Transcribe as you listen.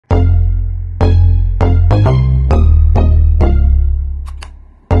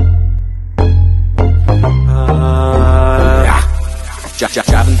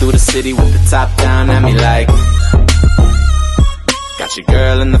city with the top down at me like, got your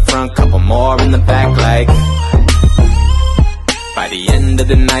girl in the front, couple more in the back like, by the end of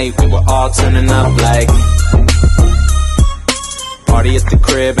the night we were all turning up like, party at the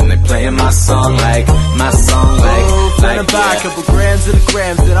crib and they playing my song like, finna buy a couple grams of the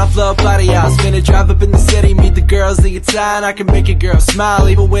grams, then I'll flow up out of y'all. Finna drive up in the city, meet the girls in your town. I can make a girl smile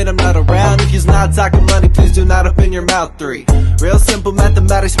even when I'm not around. If you're not talking money, please do not open your mouth. 3 real simple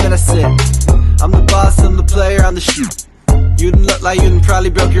mathematics, man, I said I'm the boss, I'm the player, I'm the shoot. You didn't look like you done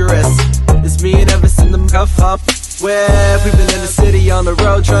probably broke your wrist. It's me and Elvis in the cuff up. Where we've been in the city on the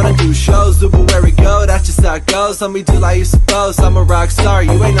road trying to do shows, do but where we go, that's just how it goes. Tell me do like you suppose, I'm a rock star,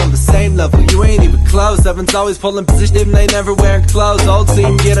 you ain't on the same level, you ain't even close. Evan's always pulling position, they never wearing clothes. Old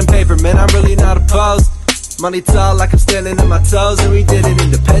team getting paper, man, I'm really not opposed. Money tall like I'm standing on my toes, and we did it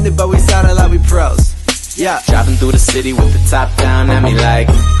independent, but we sounded like we pros. Yeah, driving through the city with the top down at me like,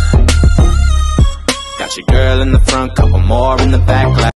 got your girl in the front, couple more